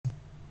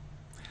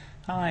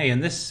Hi, in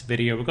this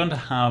video we're going to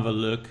have a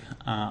look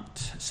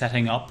at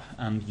setting up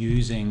and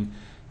using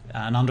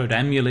an Android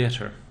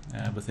emulator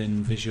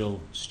within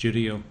Visual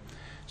Studio.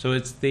 So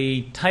it's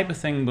the type of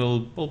thing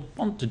we'll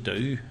want to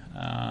do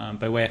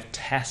by way of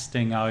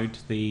testing out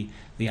the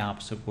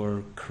apps that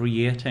we're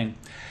creating.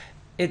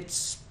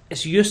 It's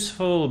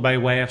useful by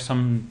way of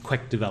some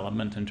quick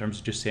development in terms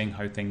of just seeing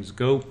how things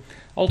go.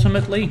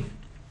 Ultimately,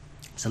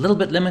 it's a little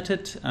bit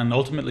limited, and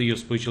ultimately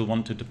you'll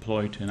want to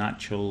deploy to an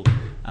actual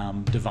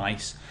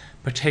device,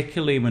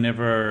 particularly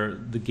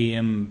whenever the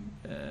game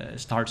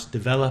starts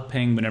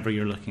developing, whenever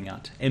you're looking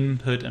at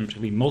input, and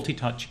particularly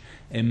multi-touch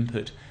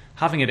input.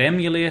 Having it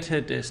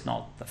emulated is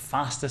not the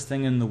fastest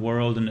thing in the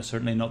world, and it's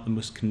certainly not the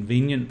most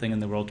convenient thing in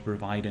the world to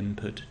provide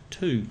input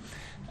to.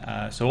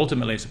 So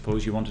ultimately, I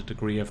suppose you want a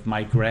degree of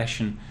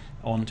migration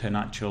onto an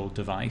actual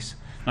device.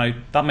 Now,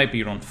 that might be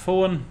your own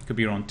phone, it could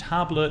be your own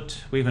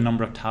tablet. We have a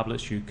number of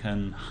tablets you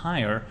can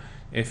hire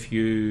if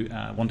you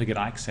want to get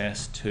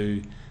access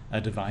to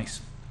a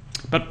device.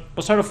 But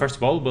we'll start off, first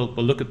of all, we'll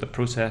look at the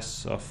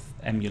process of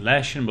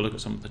emulation, we'll look at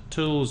some of the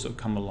tools that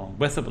come along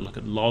with it, we'll look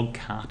at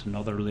logcat and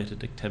other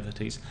related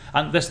activities.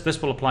 And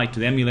this will apply to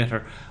the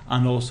emulator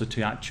and also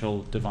to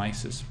actual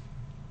devices.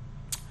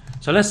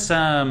 So let's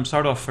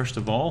start off first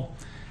of all,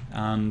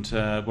 and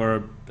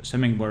we're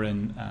assuming we're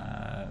in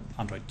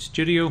Android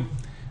Studio,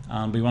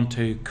 and we want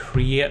to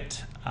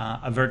create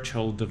a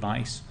virtual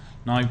device.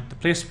 Now, the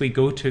place we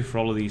go to for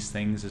all of these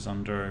things is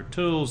under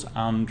Tools,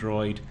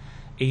 Android,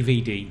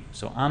 AVD,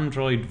 so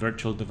Android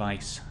Virtual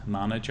Device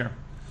Manager.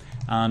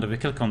 And if we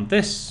click on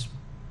this,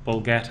 we'll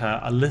get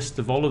a list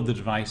of all of the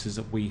devices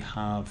that we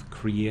have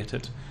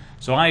created.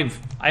 So I've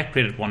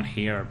created one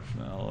here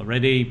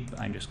already.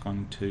 I'm just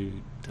going to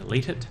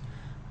delete it,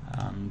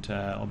 and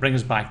I'll bring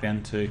us back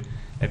then to,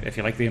 if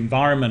you like, the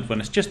environment when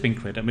it's just been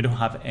created and we don't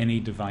have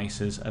any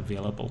devices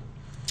available.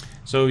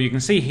 So you can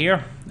see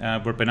here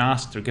we've been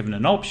asked or given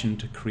an option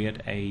to create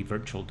a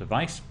virtual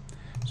device.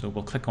 So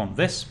we'll click on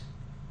this,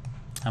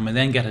 and we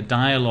then get a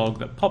dialog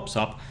that pops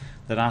up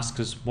that asks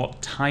us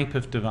what type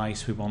of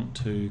device we want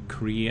to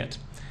create.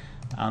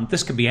 And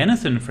this could be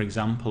anything, for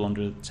example,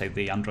 under, say,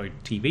 the Android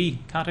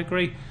TV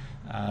category.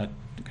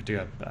 You could do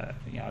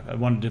I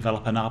want to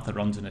develop an app that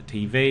runs in a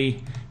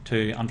TV,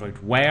 to Android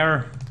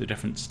Wear, the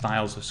different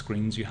styles of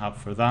screens you have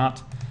for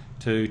that,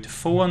 to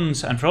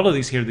phones. And for all of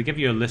these here, they give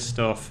you a list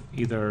of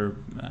either,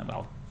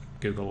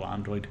 Google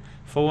Android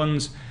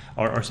phones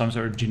or some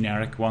sort of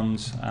generic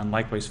ones, and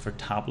likewise for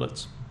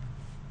tablets.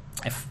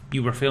 If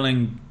you were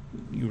feeling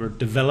you were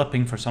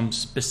developing for some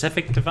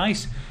specific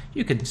device,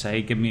 you could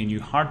say, give me a new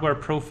hardware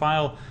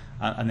profile,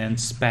 and then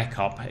spec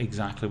up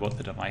exactly what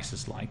the device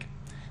is like.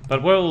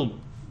 But we'll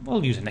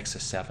use a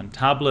Nexus 7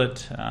 tablet,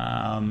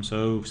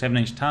 so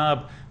 7-inch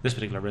tab, this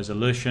particular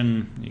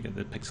resolution, you get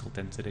the pixel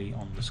density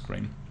on the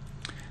screen.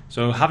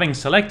 So having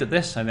selected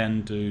this, I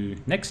then do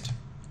next,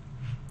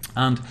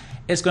 and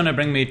it's going to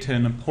bring me to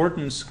an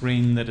important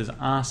screen that is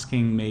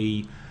asking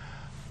me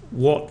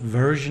what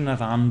version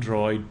of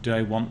Android do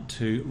I want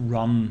to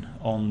run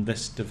on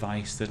this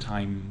device that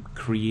I'm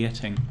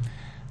creating.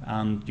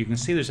 And you can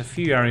see there's a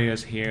few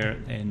areas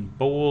here in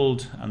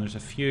bold, and there's a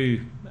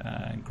few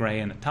grey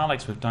and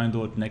italics with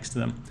download next to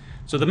them.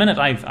 So the minute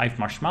I've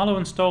Marshmallow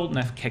installed and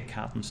I've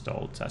KitKat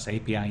installed, so that's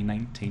API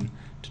 19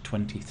 to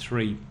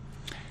 23.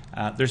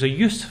 There's a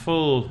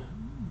useful,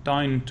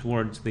 down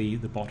towards the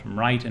bottom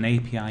right, an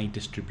API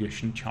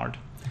distribution chart.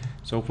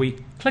 So if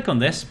we click on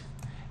this,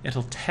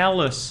 it'll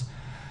tell us,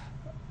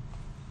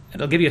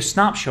 it'll give you a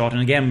snapshot,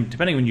 and again,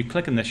 depending when you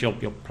click on this, you'll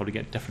probably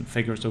get different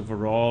figures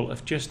overall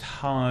of just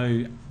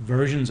how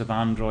versions of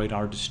Android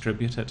are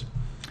distributed.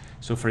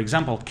 So for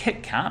example,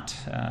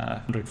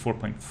 KitKat, Android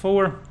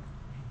 4.4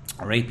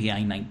 or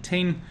API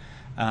 19,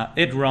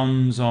 it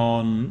runs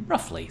on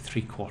roughly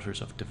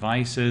 3/4 of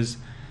devices.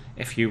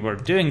 If you were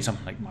doing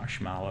something like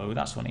Marshmallow,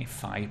 that's only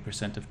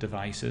 5% of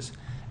devices.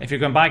 If you're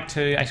going back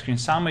to Ice Cream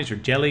Sandwich or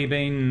Jelly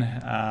Bean,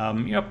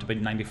 you're up to about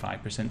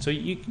 95%. So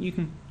you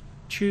can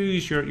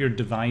choose your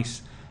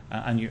device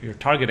and your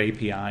target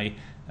API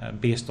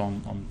based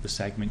on the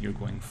segment you're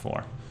going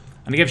for.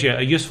 And it gives you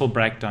a useful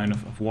breakdown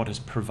of what is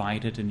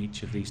provided in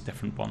each of these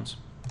different ones.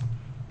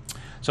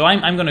 So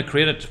I'm going to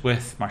create it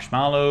with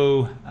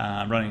Marshmallow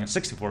running a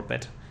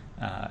 64-bit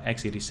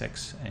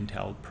x86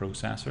 Intel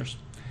processors.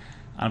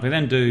 And if we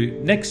then do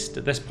next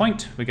at this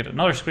point, we get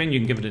another screen. You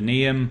can give it a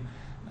name.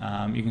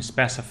 You can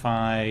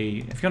specify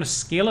if you want to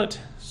scale it.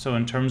 So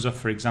in terms of,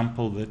 for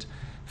example, that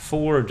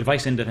 4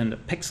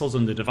 device-independent pixels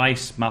on the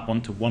device map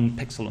onto 1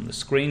 pixel on the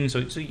screen, so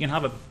you can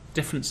have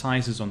different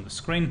sizes on the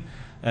screen.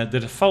 The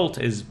default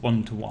is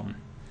 1:1.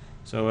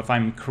 So if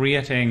I'm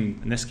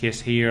creating, in this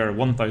case here,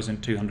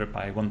 1200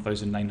 by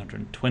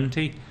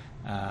 1920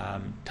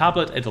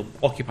 tablet, it'll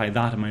occupy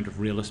that amount of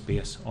real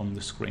space on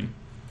the screen.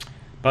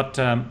 But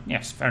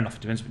yes, fair enough,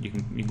 it depends, but you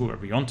can go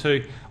wherever you want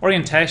to.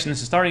 Orientation,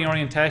 this is starting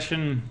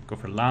orientation, go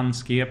for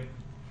landscape.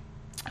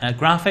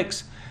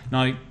 Graphics,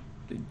 now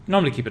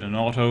normally keep it in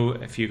auto.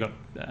 If you've got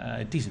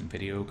a decent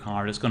video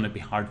card, it's going to be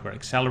hardware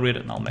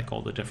accelerated, and I'll make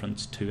all the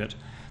difference to it.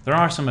 There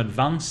are some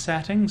advanced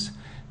settings.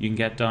 You can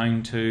get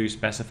down to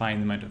specifying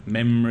the amount of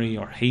memory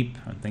or heap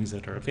and things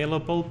that are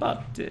available,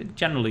 but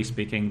generally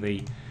speaking,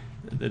 the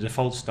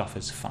default stuff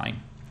is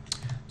fine.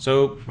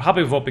 So we're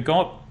happy with what we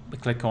got. We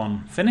click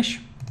on Finish,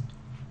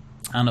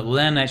 and it will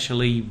then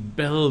actually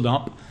build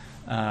up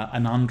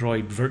an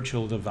Android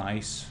virtual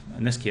device,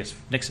 in this case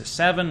Nexus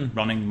 7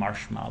 running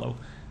Marshmallow,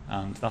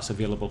 and that's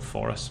available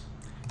for us.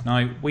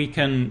 Now we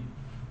can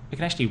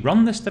actually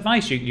run this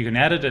device. You can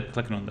edit it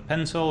clicking on the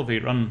pencil. If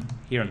you run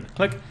here on the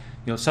click,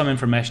 you'll have some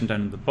information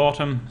down at the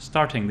bottom,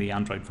 starting the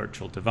Android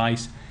virtual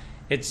device.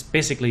 It's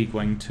basically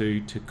going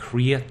to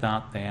create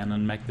that then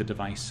and make the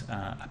device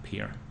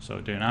appear.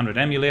 So do an Android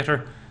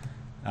emulator.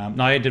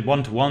 Now I did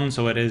one-to-one,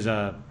 so it's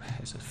a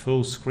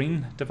full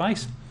screen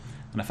device.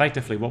 And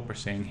effectively what we're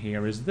seeing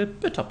here is the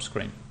boot up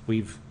screen.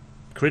 We've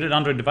created an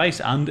Android device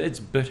and it's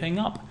booting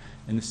up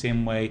in the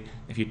same way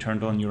if you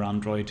turned on your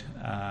Android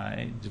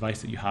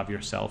device that you have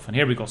yourself. And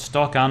here we've got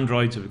stock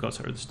Android, so we've got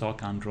sort of the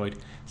stock Android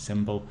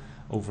symbol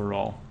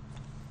overall.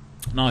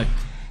 Now,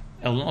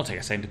 it'll take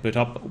a second to boot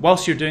up.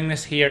 Whilst you're doing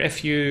this here,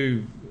 if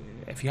you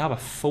have a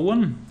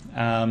phone,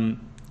 and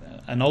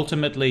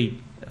ultimately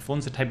a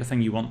phone's the type of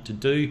thing you want to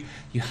do,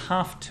 you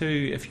have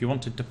to, if you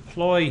want to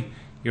deploy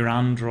your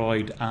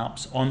Android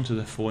apps onto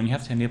the phone, you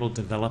have to enable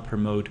developer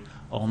mode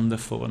on the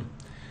phone.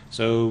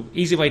 So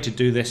easy way to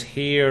do this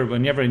here,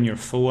 whenever in your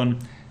phone,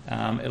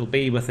 it'll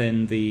be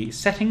within the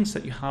settings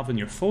that you have in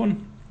your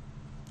phone.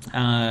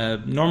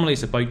 Normally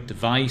it's about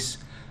device,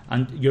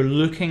 and you're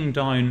looking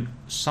down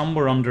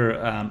somewhere under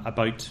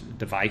about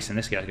device, in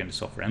this case again to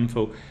software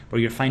info,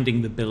 where you're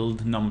finding the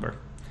build number.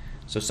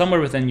 So somewhere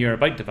within your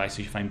about device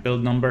you find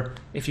build number.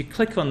 If you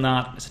click on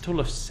that, it's a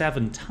total of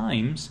 7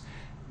 times.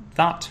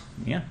 That,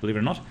 believe it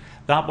or not,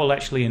 that will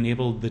actually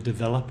enable the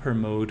developer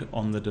mode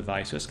on the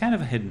device. So it's kind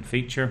of a hidden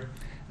feature.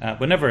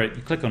 Whenever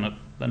you click on it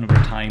another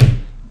time,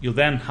 you'll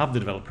then have the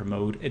developer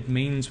mode. It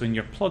means when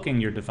you're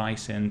plugging your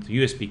device in the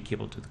USB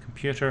cable to the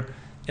computer,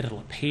 it'll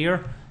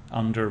appear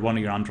under one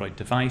of your Android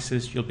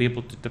devices. You'll be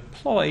able to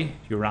deploy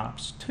your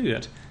apps to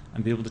it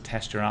and be able to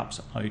test your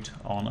apps out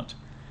on it.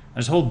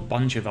 There's a whole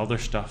bunch of other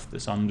stuff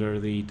that's under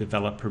the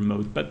developer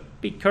mode, but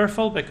be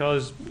careful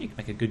because you can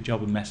make a good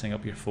job of messing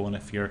up your phone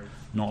if you're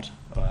not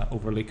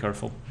overly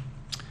careful.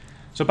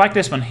 So back to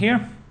this one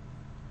here,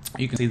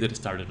 you can see that it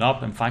started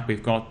up. In fact,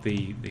 we've got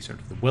the sort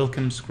of the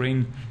welcome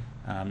screen.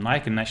 Now I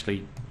can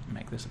actually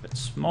make this a bit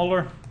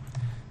smaller.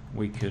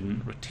 We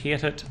can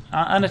rotate it,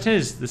 and it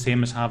is the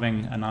same as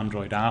having an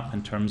Android app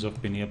in terms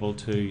of being able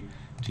to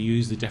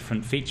use the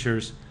different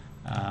features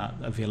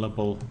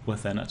available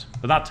within it,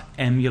 but that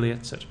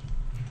emulates it.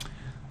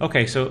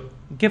 Okay, so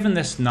given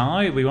this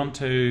now, we want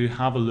to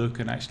have a look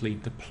at actually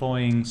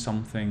deploying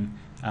something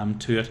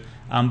to it.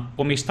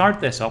 When we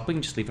start this up, we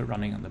can just leave it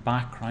running in the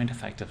background.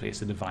 Effectively,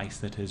 it's a device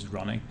that is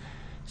running.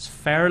 It's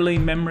fairly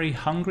memory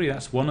hungry.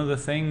 That's one of the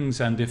things.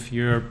 And if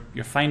you're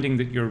finding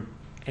that you're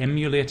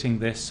emulating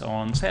this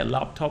on, say, a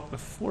laptop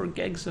with 4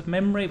 gigs of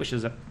memory, which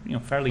is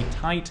fairly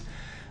tight,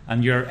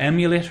 and your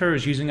emulator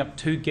is using up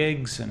 2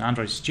 gigs, and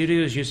Android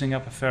Studio is using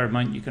up a fair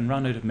amount, you can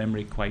run out of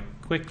memory quite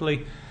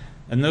quickly.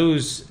 In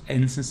those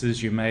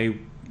instances, you may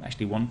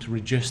actually want to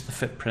reduce the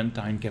footprint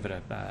down, give it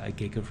a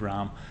gig of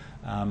RAM.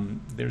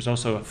 There's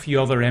also a few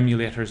other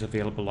emulators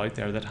available out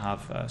there that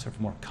have a sort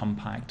of more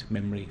compact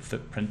memory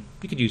footprint.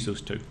 You could use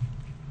those too.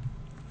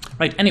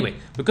 Right, anyway,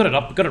 we've got it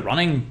up, we've got it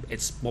running.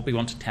 It's what we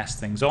want to test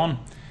things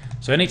on.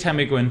 So anytime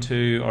we go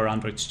into our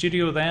Android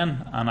Studio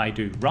then, and I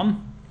do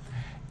run,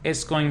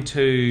 it's going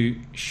to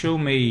show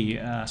me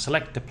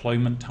select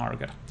deployment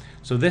target.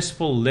 So this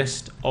will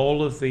list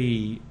all of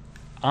the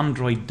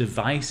Android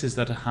devices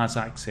that it has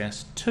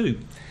access to.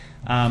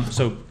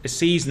 So it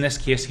sees in this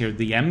case here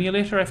the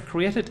emulator I've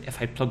created.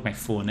 If I plug my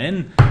phone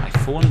in, my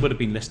phone would have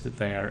been listed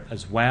there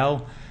as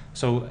well.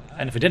 So,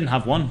 and if I didn't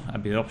have one,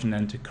 I'd be the option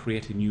then to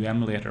create a new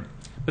emulator.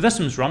 But this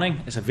one's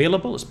running, it's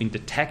available, it's been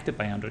detected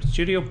by Android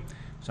Studio,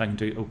 so I can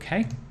do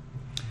OK.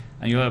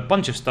 And you have a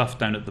bunch of stuff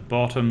down at the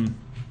bottom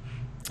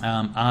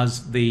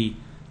as the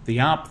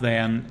app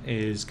then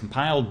is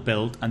compiled,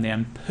 built, and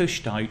then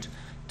pushed out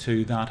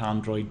to that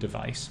Android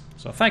device.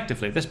 So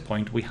effectively at this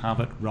point we have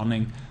it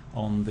running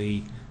on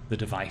the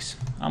device,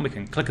 and we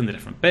can click on the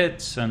different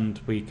bits and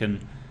we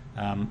can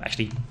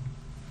actually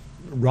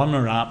run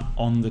our app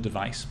on the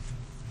device.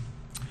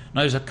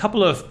 Now there's a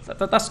couple of,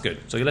 that's good,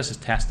 so let's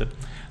just test it.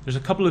 There's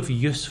a couple of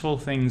useful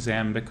things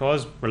then,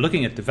 because we're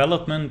looking at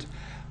development,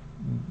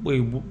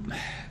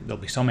 there'll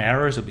be some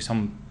errors, there'll be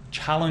some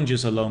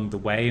challenges along the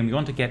way, and we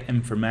want to get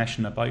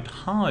information about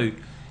how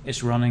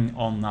it's running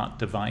on that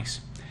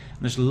device.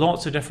 And there's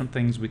lots of different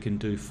things we can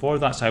do for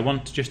that, so I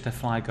want just to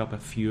flag up a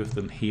few of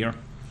them here.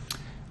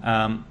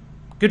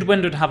 Good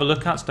window to have a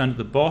look at is down at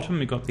the bottom.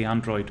 We've got the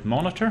Android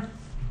monitor.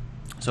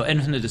 So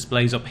anything that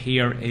displays up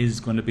here is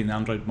going to be an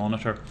Android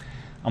monitor.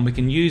 And we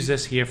can use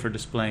this here for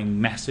displaying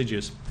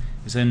messages.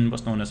 It's in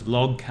what's known as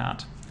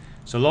logcat.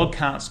 So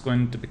logcat's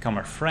going to become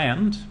our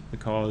friend,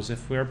 because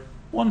if we're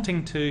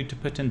wanting to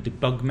put in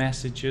debug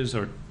messages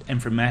or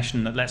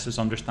information that lets us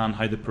understand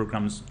how the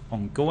program is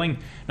ongoing.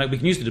 Now we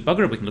can use the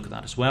debugger, we can look at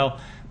that as well,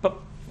 but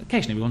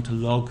occasionally we want to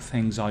log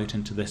things out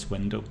into this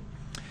window.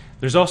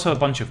 There's also a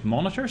bunch of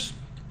monitors,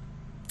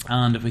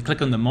 and if we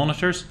click on the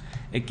monitors,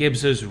 it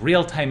gives us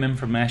real-time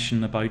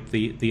information about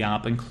the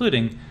app,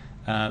 including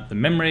the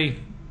memory,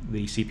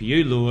 the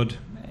CPU load,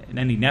 and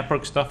any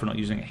network stuff, we're not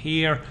using it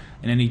here,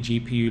 and any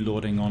GPU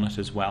loading on it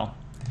as well.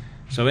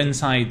 So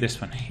inside this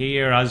one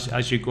here,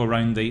 as you go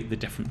around the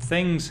different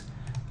things,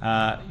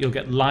 you'll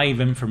get live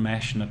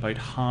information about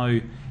how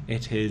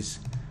it is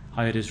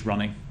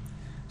running.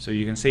 So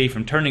you can see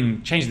from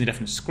changing the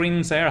different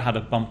screens there, I had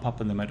a bump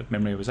up in the amount of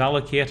memory I was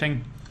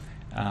allocating.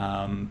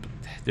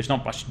 There's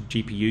not much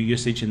GPU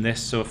usage in this,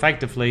 so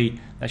effectively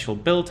the actual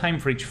build time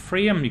for each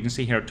frame, you can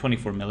see here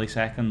 24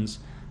 milliseconds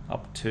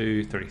up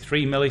to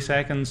 33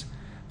 milliseconds.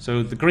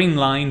 So the green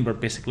line, we're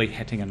basically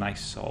hitting a nice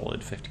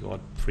solid 50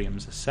 odd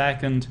frames a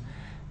second.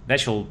 The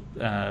actual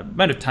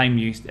amount of time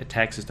used, it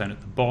takes is down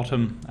at the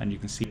bottom, and you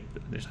can see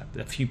there's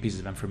a few pieces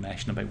of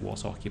information about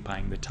what's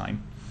occupying the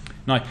time.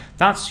 Now,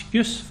 that's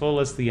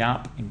useful as the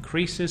app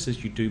increases,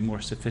 as you do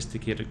more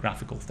sophisticated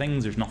graphical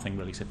things. There's nothing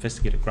really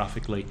sophisticated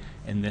graphically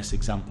in this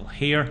example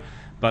here,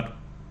 but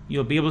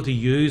you'll be able to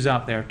use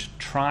that there to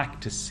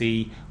track, to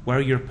see where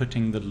you're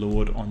putting the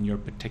load on your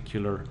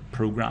particular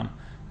program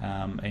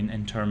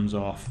in terms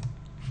of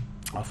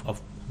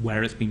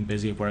where it's been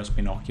busy, where it's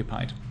been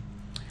occupied.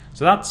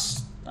 So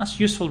that's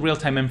useful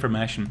real-time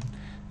information.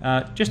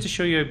 Just to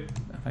show you,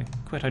 if I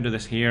quit out of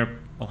this here,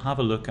 we'll have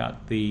a look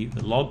at the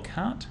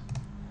logcat.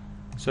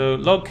 So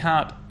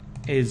logcat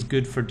is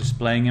good for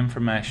displaying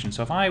information.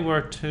 So if I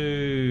were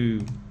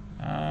to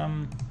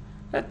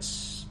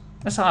let's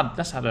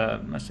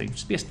say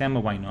space demo,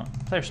 why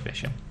not? Player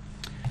spaceship.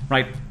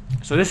 Right.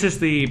 So this is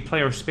the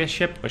player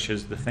spaceship, which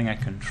is the thing I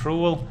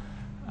control,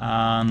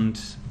 and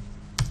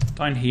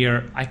down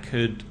here I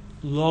could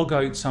log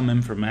out some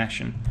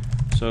information.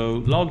 So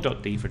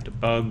log.d for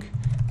debug.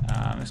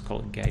 Let's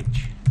call it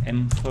gauge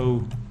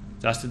info.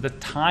 That's the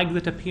tag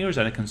that appears,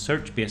 and I can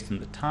search based on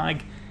the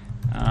tag.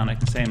 And I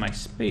can say my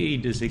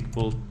speed is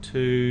equal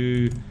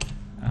to,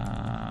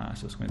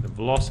 so it's going to be the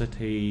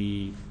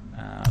velocity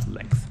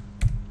length.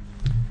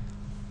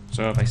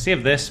 So if I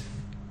save this,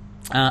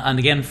 and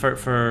again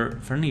for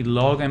any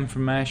log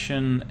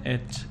information,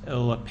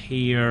 it'll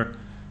appear,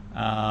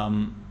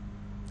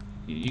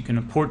 you can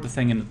import the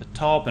thing in at the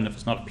top, and if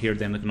it's not appeared,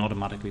 then it can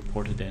automatically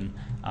port it in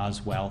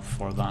as well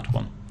for that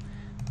one.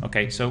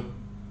 Okay, so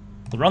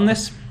we'll run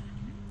this,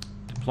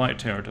 deploy it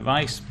to our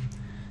device,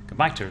 go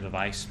back to our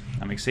device,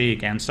 and we see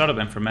again startup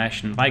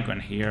information. If I go in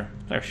here,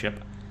 player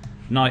ship.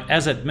 Now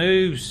as it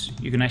moves,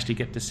 you can actually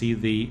get to see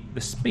the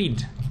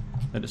speed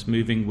that it's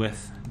moving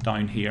with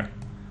down here.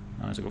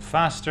 And as I go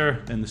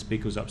faster, then the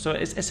speed goes up. So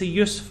it's a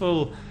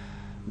useful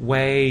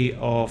way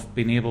of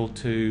being able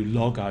to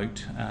log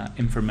out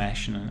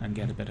information and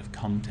get a bit of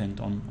content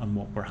on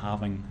what we're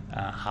having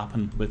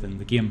happen within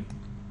the game.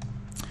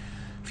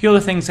 A few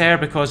other things there,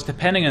 because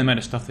depending on the amount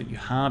of stuff that you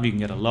have, you can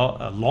get a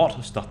lot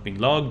of stuff being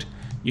logged.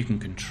 You can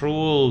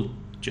control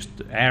just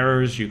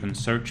errors, you can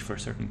search for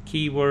certain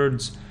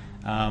keywords.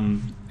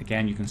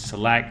 Again, you can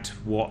select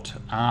what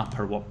app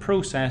or what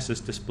process is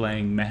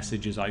displaying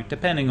messages out,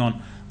 depending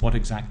on what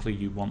exactly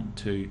you want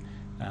to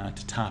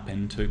tap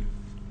into.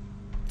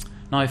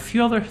 Now, a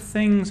few other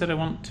things that I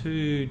want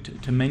to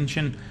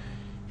mention.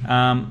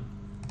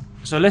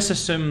 So let's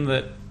assume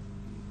that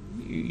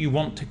you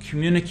want to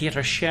communicate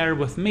or share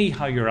with me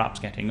how your app's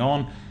getting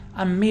on,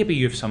 and maybe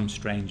you have some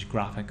strange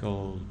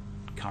graphical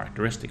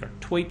characteristic or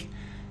tweak.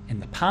 In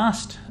the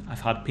past,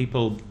 I've had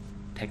people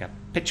take a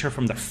picture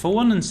from their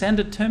phone and send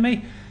it to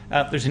me.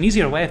 There's an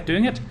easier way of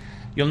doing it.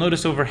 You'll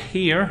notice over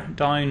here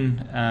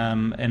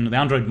down in the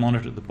Android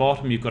monitor at the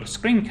bottom, you've got a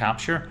screen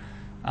capture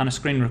and a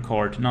screen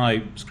record.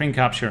 Now, screen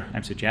capture,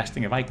 I'm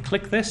suggesting if I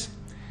click this,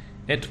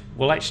 it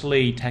will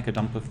actually take a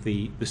dump of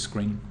the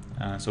screen.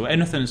 So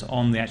anything that's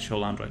on the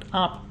actual Android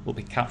app will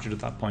be captured at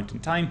that point in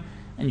time,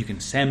 and you can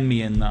send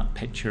me in that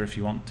picture if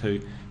you want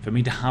to, for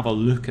me to have a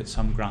look at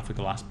some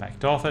graphical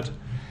aspect of it.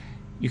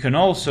 You can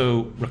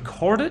also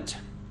record it,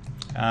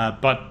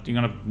 but you're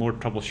going to have more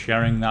trouble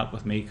sharing that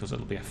with me because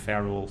it'll be a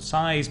fair old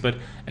size. But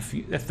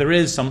if there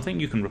is something,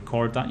 you can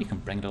record that. You can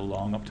bring it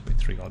along up to about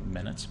 3 odd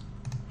minutes.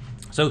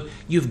 So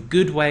you have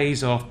good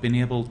ways of being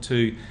able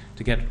to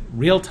get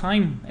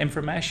real-time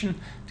information,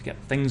 to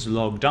get things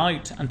logged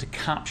out, and to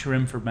capture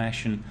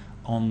information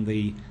on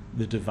the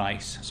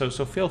device. So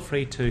feel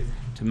free to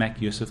make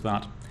use of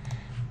that.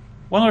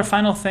 One other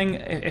final thing,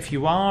 if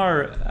you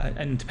are,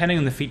 and depending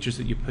on the features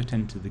that you put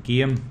into the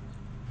game,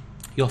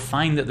 you'll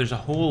find that there's a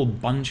whole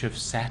bunch of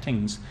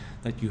settings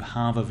that you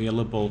have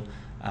available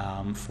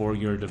for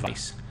your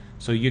device.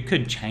 So you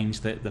could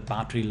change the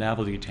battery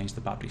level, you could change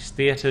the battery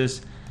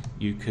status,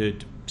 you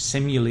could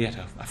simulate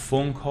a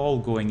phone call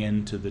going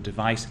into the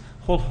device,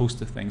 a whole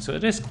host of things. So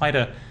it is quite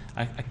a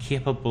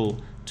capable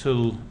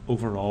tool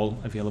overall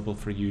available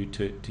for you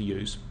to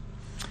use.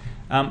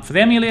 For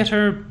the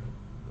emulator,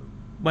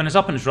 when it's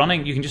up and it's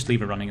running, you can just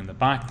leave it running in the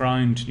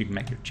background, you can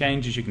make your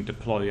changes, you can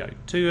deploy out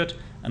to it,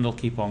 and it'll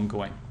keep on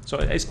going. So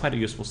it's quite a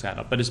useful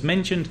setup. But as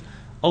mentioned,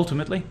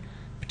 ultimately,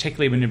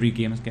 particularly whenever your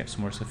game gets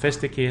more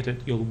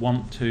sophisticated, you'll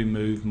want to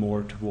move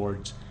more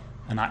towards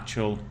an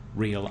actual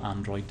real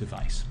Android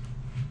device.